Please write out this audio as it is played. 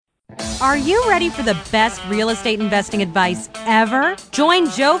Are you ready for the best real estate investing advice ever? Join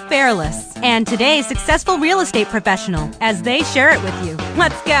Joe Fairless and today's successful real estate professional as they share it with you.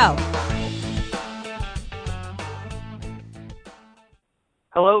 Let's go.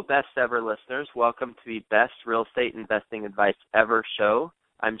 Hello, best ever listeners. Welcome to the Best Real Estate Investing Advice Ever show.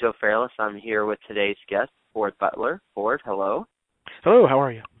 I'm Joe Fairless. I'm here with today's guest, Ford Butler. Ford, hello. Hello, how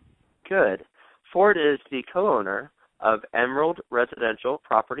are you? Good. Ford is the co-owner of Emerald Residential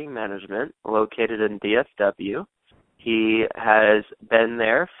Property Management located in DFW. He has been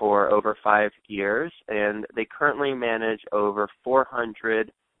there for over 5 years, and they currently manage over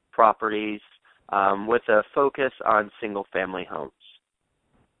 400 properties with a focus on single-family homes.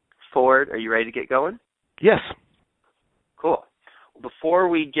 Ford, are you ready to get going? Yes. Cool. Before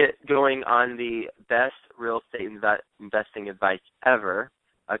we get going on the best real estate investing advice ever,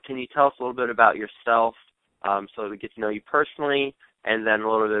 can you tell us a little bit about yourself so we get to know you personally, and then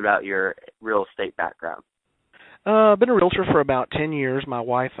a little bit about your real estate background? I've been a realtor for about 10 years. My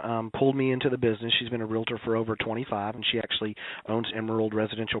wife pulled me into the business. She's been a realtor for over 25, and she actually owns Emerald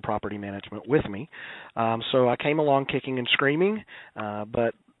Residential Property Management with me. So I came along kicking and screaming,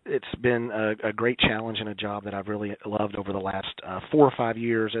 but it's been a great challenge and a job that I've really loved over the last 4 or 5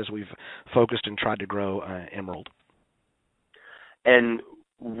 years as we've focused and tried to grow Emerald. And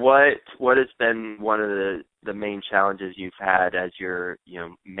what has been one of the main challenges you've had as you're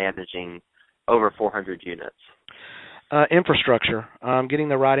managing over 400 units? Infrastructure, getting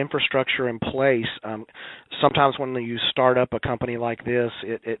the right infrastructure in place. Sometimes when you start up a company like this,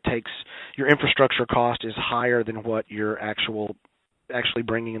 it takes your infrastructure cost is higher than what you're actually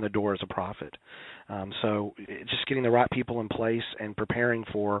bringing in the door as a profit. So just getting the right people in place and preparing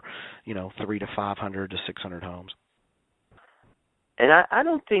for 300 to 500 to 600 homes. And I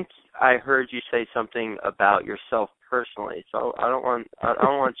don't think I heard you say something about yourself personally, so I don't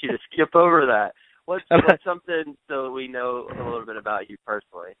want you to skip over that. What's something so we know a little bit about you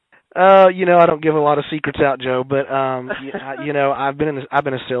personally? I don't give a lot of secrets out, Joe, but I've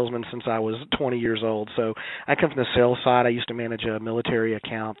been a salesman since I was 20 years old. So I come from the sales side. I used to manage a military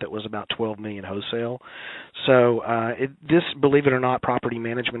account that was about $12 million wholesale. So believe it or not, property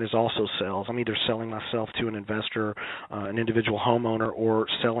management is also sales. I'm either selling myself to an investor, an individual homeowner, or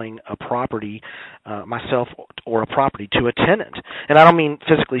selling a property myself or a property to a tenant. And I don't mean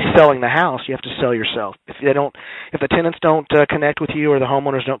physically selling the house. You have to sell yourself. If the tenants don't connect with you or the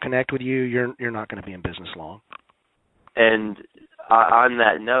homeowners don't connect with you, you're not going to be in business long. And on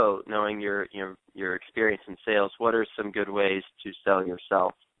that note, knowing your experience in sales, what are some good ways to sell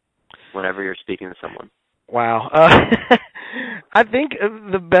yourself whenever you're speaking to someone? Wow. I think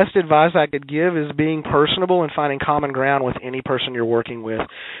the best advice I could give is being personable and finding common ground with any person you're working with.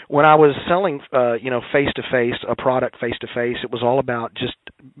 When I was selling, face-to-face, a product face-to-face, it was all about just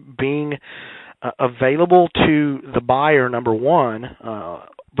being available to the buyer, number one,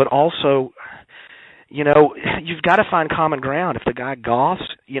 but also, you've got to find common ground. If the guy golfs,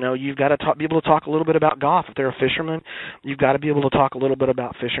 you've got to be able to talk a little bit about golf. If they're a fisherman, you've got to be able to talk a little bit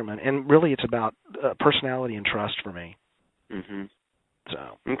about fishermen. And really, it's about personality and trust for me. Mm-hmm.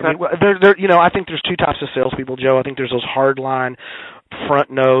 So, okay. I think there's two types of salespeople, Joe. I think there's those hard-line,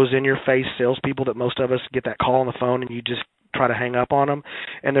 front-nose, in-your-face salespeople that most of us get that call on the phone and you just try to hang up on them.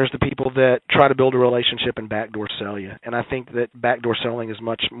 And there's the people that try to build a relationship and backdoor sell you. And I think that backdoor selling is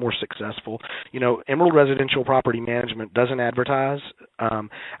much more successful. Emerald Residential Property Management doesn't advertise.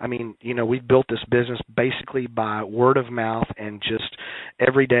 We've built this business basically by word of mouth and just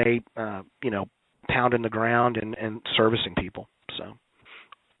every day, pounding the ground and servicing people. So.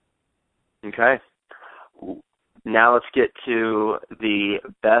 Okay. Now let's get to the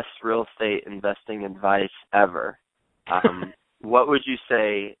best real estate investing advice ever. What would you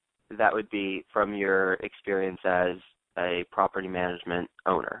say that would be from your experience as a property management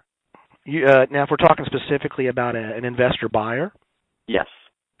owner? Now, if we're talking specifically about an investor buyer? Yes.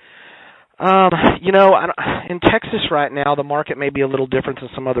 In Texas right now, the market may be a little different than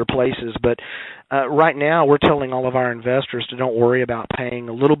some other places, but right now we're telling all of our investors to don't worry about paying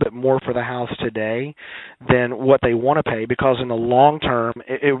a little bit more for the house today than what they want to pay, because in the long term,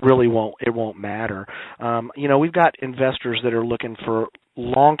 it really won't matter. We've got investors that are looking for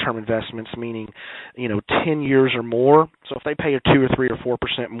long-term investments, meaning, 10 years or more. So if they pay 2 or 3 or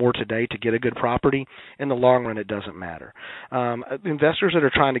 4% more today to get a good property, in the long run, it doesn't matter. Investors that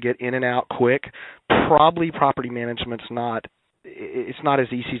are trying to get in and out quick, probably property management's it's not as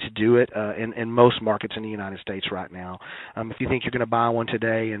easy to do it in most markets in the United States right now. If you think you're going to buy one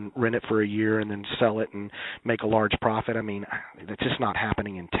today and rent it for a year and then sell it and make a large profit, that's just not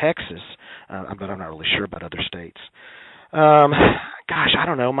happening in Texas, but I'm not really sure about other states. Gosh, I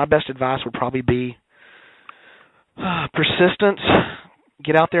don't know. My best advice would probably be persistence.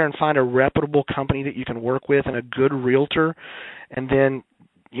 Get out there and find a reputable company that you can work with and a good realtor, and then,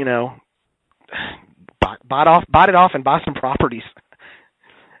 bite it off and buy some properties.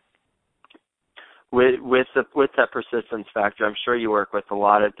 With that persistence factor, I'm sure you work with a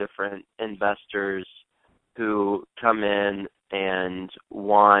lot of different investors who come in and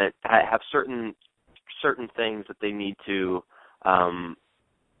have certain things that they need to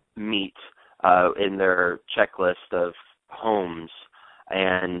meet in their checklist of homes.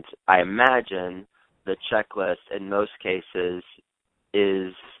 And I imagine the checklist in most cases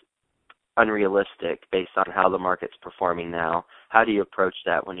is unrealistic based on how the market's performing now. How do you approach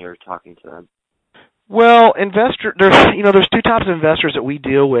that when you're talking to them? Well, there's two types of investors that we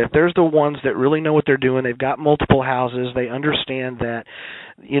deal with. There's the ones that really know what they're doing. They've got multiple houses. They understand that,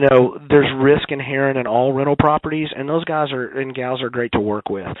 there's risk inherent in all rental properties, and those guys and gals are great to work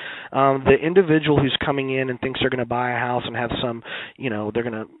with. The individual who's coming in and thinks they're going to buy a house and have some, they're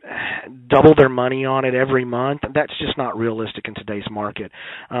going to double their money on it every month, that's just not realistic in today's market.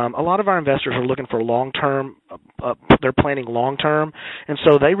 A lot of our investors are looking for long-term, they're planning long-term, and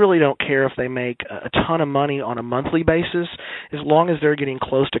so they really don't care if they make a ton of money on a monthly basis as long as they're getting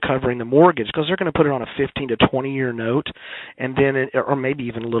close to covering the mortgage, because they're going to put it on a 15 to 20-year note, and then or maybe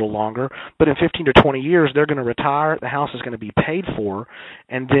even a little longer, but in 15 to 20 years they're going to retire, the house is going to be paid for,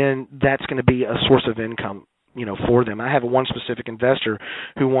 and then that's going to be a source of income for them. I have one specific investor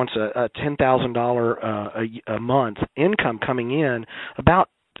who wants a $10,000 a month income coming in.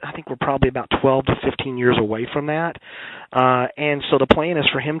 I think we're probably about 12 to 15 years away from that. And so the plan is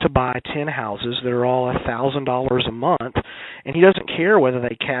for him to buy 10 houses that are all $1,000 a month, and he doesn't care whether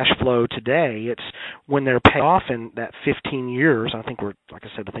they cash flow today. It's when they're paid off in that 15 years. I think we're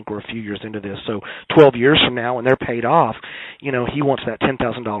a few years into this. So 12 years from now, when they're paid off, he wants that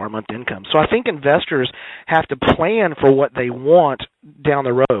 $10,000 a month income. So I think investors have to plan for what they want down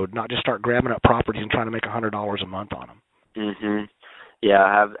the road, not just start grabbing up properties and trying to make $100 a month on them. Mm-hmm.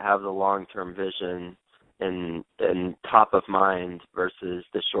 Yeah, have the long-term vision and top of mind versus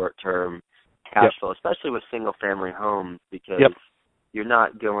the short-term cash flow, especially with single-family homes, because you're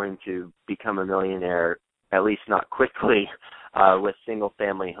not going to become a millionaire, at least not quickly, with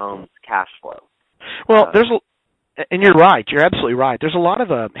single-family homes cash flow. Well, and you're right. You're absolutely right. There's a lot of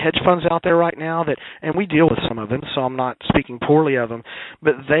hedge funds out there right now and we deal with some of them, so I'm not speaking poorly of them,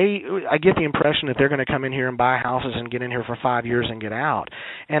 but I get the impression that they're going to come in here and buy houses and get in here for 5 years and get out.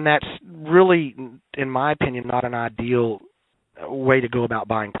 And that's really, in my opinion, not an ideal way to go about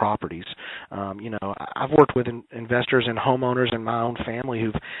buying properties. I've worked with investors and homeowners in my own family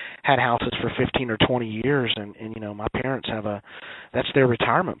who've had houses for 15 or 20 years, and my parents that's their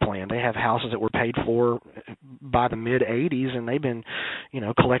retirement plan. They have houses that were paid for by the mid 80s, and they've been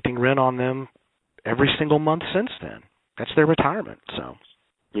collecting rent on them every single month since then. That's their retirement. So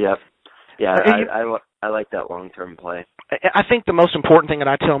yeah, I like that long-term play. I think the most important thing that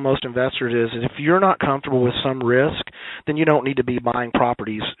I tell most investors is if you're not comfortable with some risk, then you don't need to be buying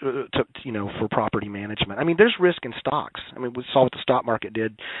properties for property management. I mean, there's risk in stocks. I mean, we saw what the stock market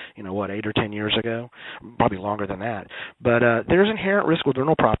did, 8 or 10 years ago, probably longer than that. But there's inherent risk with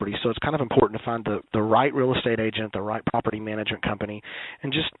rental properties, so it's kind of important to find the right real estate agent, the right property management company,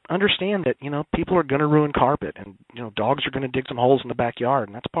 and just understand that, people are going to ruin carpet, and, dogs are going to dig some holes in the backyard,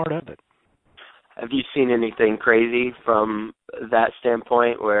 and that's part of it. Have you seen anything crazy from that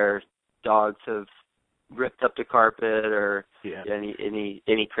standpoint where dogs have ripped up the carpet or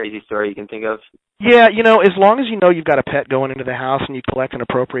any crazy story you can think of? Yeah, as long as you've got a pet going into the house and you collect an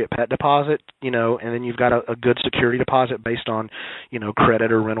appropriate pet deposit, and then you've got a good security deposit based on,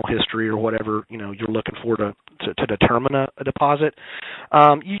 credit or rental history or whatever, you're looking for to determine a deposit.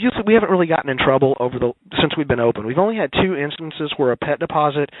 We haven't really gotten in trouble since we've been open. We've only had 2 instances where a pet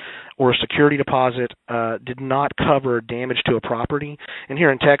deposit or a security deposit did not cover damage to a property. And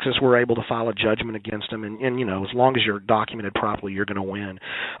here in Texas, we're able to file a judgment against them. And as long as you're documented properly, you're going to win.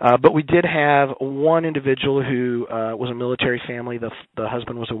 But we did have one individual who was a military family. The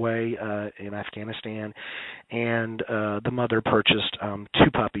husband was away in Afghanistan, and the mother purchased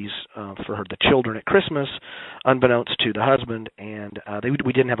 2 puppies for the children at Christmas, unbeknownst to the husband. And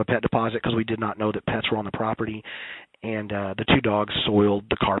we didn't have a pet deposit because we did not know that pets were on the property. And the 2 dogs soiled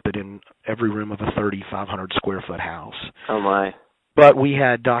the carpet in every room of a 3,500 square foot house. Oh my. But we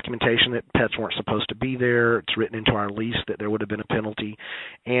had documentation that pets weren't supposed to be there. It's written into our lease that there would have been a penalty.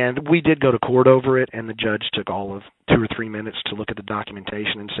 And we did go to court over it, and the judge took all of 2 or 3 minutes to look at the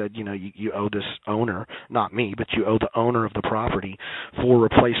documentation and said, you owe this owner, not me, but you owe the owner of the property for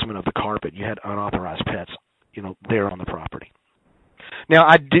replacement of the carpet. You had unauthorized pets there on the property. Now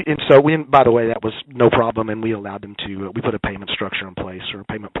I do, and so by the way, that was no problem, and we allowed them to. We put a payment structure in place or a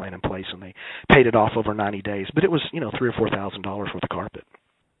payment plan in place, and they paid it off over 90 days. But it was $3,000 or $4,000 worth of carpet.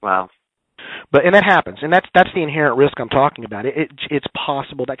 Wow. And that happens, and that's the inherent risk I'm talking about. It's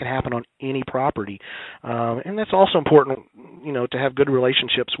possible that can happen on any property, and that's also important, to have good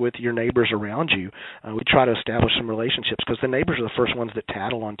relationships with your neighbors around you. We try to establish some relationships because the neighbors are the first ones that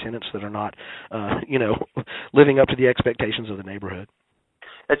tattle on tenants that are not, living up to the expectations of the neighborhood.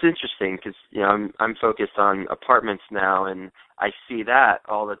 That's interesting because I'm focused on apartments now, and I see that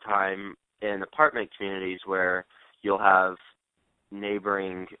all the time in apartment communities where you'll have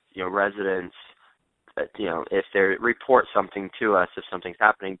neighboring residents if they report something to us if something's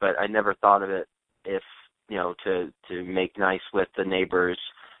happening, but I never thought of it if to make nice with the neighbors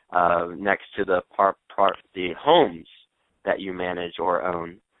next to the the homes that you manage or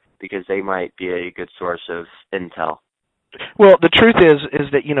own, because they might be a good source of intel. Well, the truth is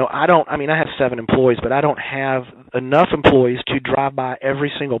that I have 7 employees, but I don't have enough employees to drive by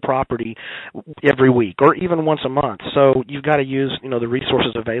every single property every week or even once a month. So you've got to use the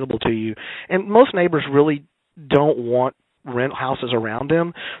resources available to you, and most neighbors really don't want rent houses around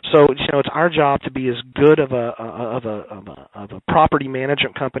them. So it's our job to be as good of a property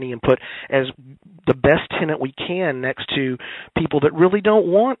management company and put as the best tenant we can next to people that really don't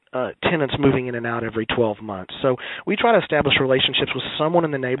want tenants moving in and out every 12 months. So we try to establish relationships with someone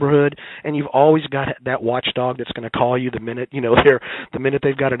in the neighborhood, and you've always got that watchdog that's going to call you the minute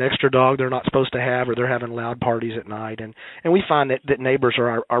they've got an extra dog they're not supposed to have, or they're having loud parties at night. And we find that neighbors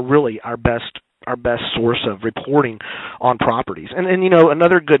are really our best source of reporting on properties. And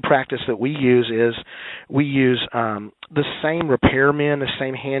another good practice that we use is the same repairmen, the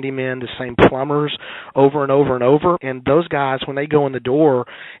same handymen, the same plumbers over and over and over. And those guys, when they go in the door,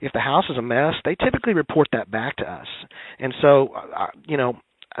 if the house is a mess, they typically report that back to us. And so,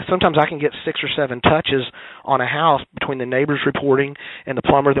 sometimes I can get 6 or 7 touches on a house between the neighbors reporting and the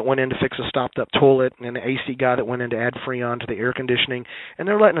plumber that went in to fix a stopped-up toilet and the AC guy that went in to add Freon to the air conditioning, and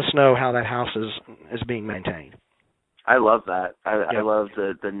they're letting us know how that house is being maintained. I love that. I love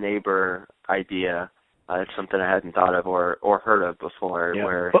the neighbor idea. It's something I hadn't thought of or heard of before,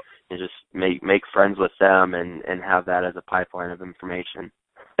 where you just make friends with them and have that as a pipeline of information.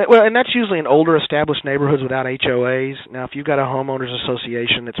 Well, and that's usually in older established neighborhoods without HOAs. Now, if you've got a homeowners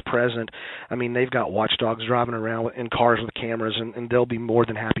association that's present, they've got watchdogs driving around in cars with cameras, and they'll be more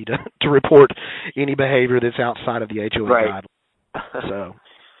than happy to report any behavior that's outside of the HOA guidelines. So,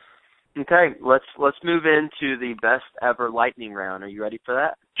 okay, let's move into the best ever lightning round. Are you ready for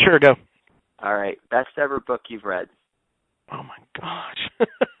that? Sure, go. All right, best ever book you've read. Oh my gosh,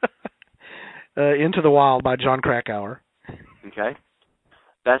 Into the Wild by Jon Krakauer. Okay.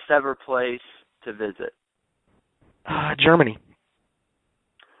 Best ever place to visit? Germany.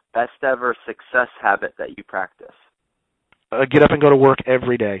 Best ever success habit that you practice? Get up and go to work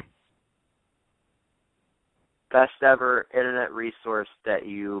every day. Best ever internet resource that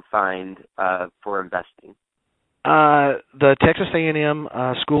you find for investing? The Texas A&M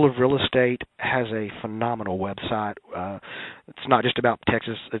School of Real Estate has a phenomenal website. It's not just about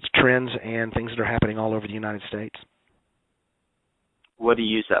Texas. It's trends and things that are happening all over the United States. What do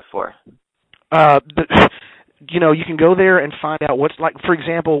you use that for? You can go there and find out what's like. For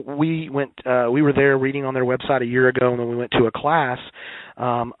example, we were there reading on their website a year ago, and then we went to a class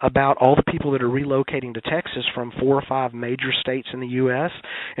about all the people that are relocating to Texas from 4 or 5 major states in the U.S.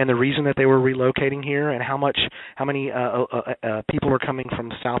 and the reason that they were relocating here, and how many people are coming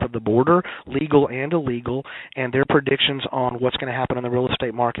from south of the border, legal and illegal, and their predictions on what's going to happen in the real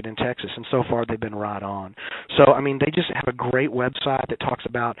estate market in Texas. And so far, they've been right on. So, they just have a great website that talks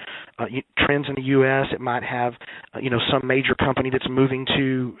about trends in the U.S. It might have, some major company that's moving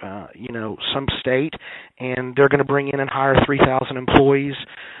to, some state, and they're going to bring in and hire 3,000 employees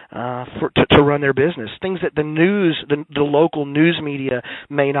to run their business. Things that the local news media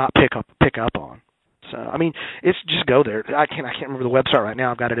may not pick up on. So, it's just go there. I can't remember the website right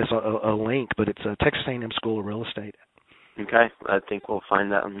now. I've got it as a link, but it's a Texas A&M School of Real Estate. Okay, I think we'll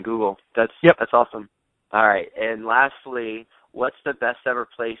find that on Google. That's awesome. All right, and lastly, what's the best ever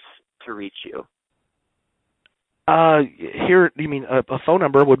place to reach you? Here, you mean a phone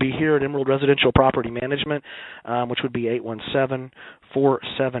number would be here at Emerald Residential Property Management, which would be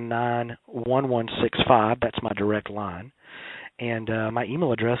 817-479-1165. That's my direct line. And my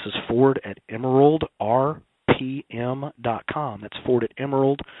email address is ford@emeraldrpm.com. That's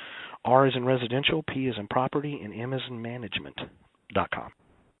Ford@Emerald. R is in residential, P is in property, and M is in management.com.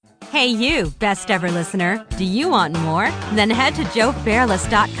 Hey you, best ever listener. Do you want more? Then head to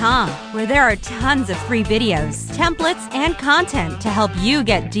joefairless.com, where there are tons of free videos, templates, and content to help you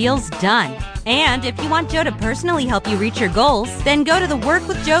get deals done. And if you want Joe to personally help you reach your goals, then go to the Work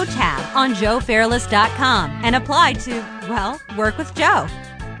with Joe tab on joefairless.com and apply to, well, work with Joe.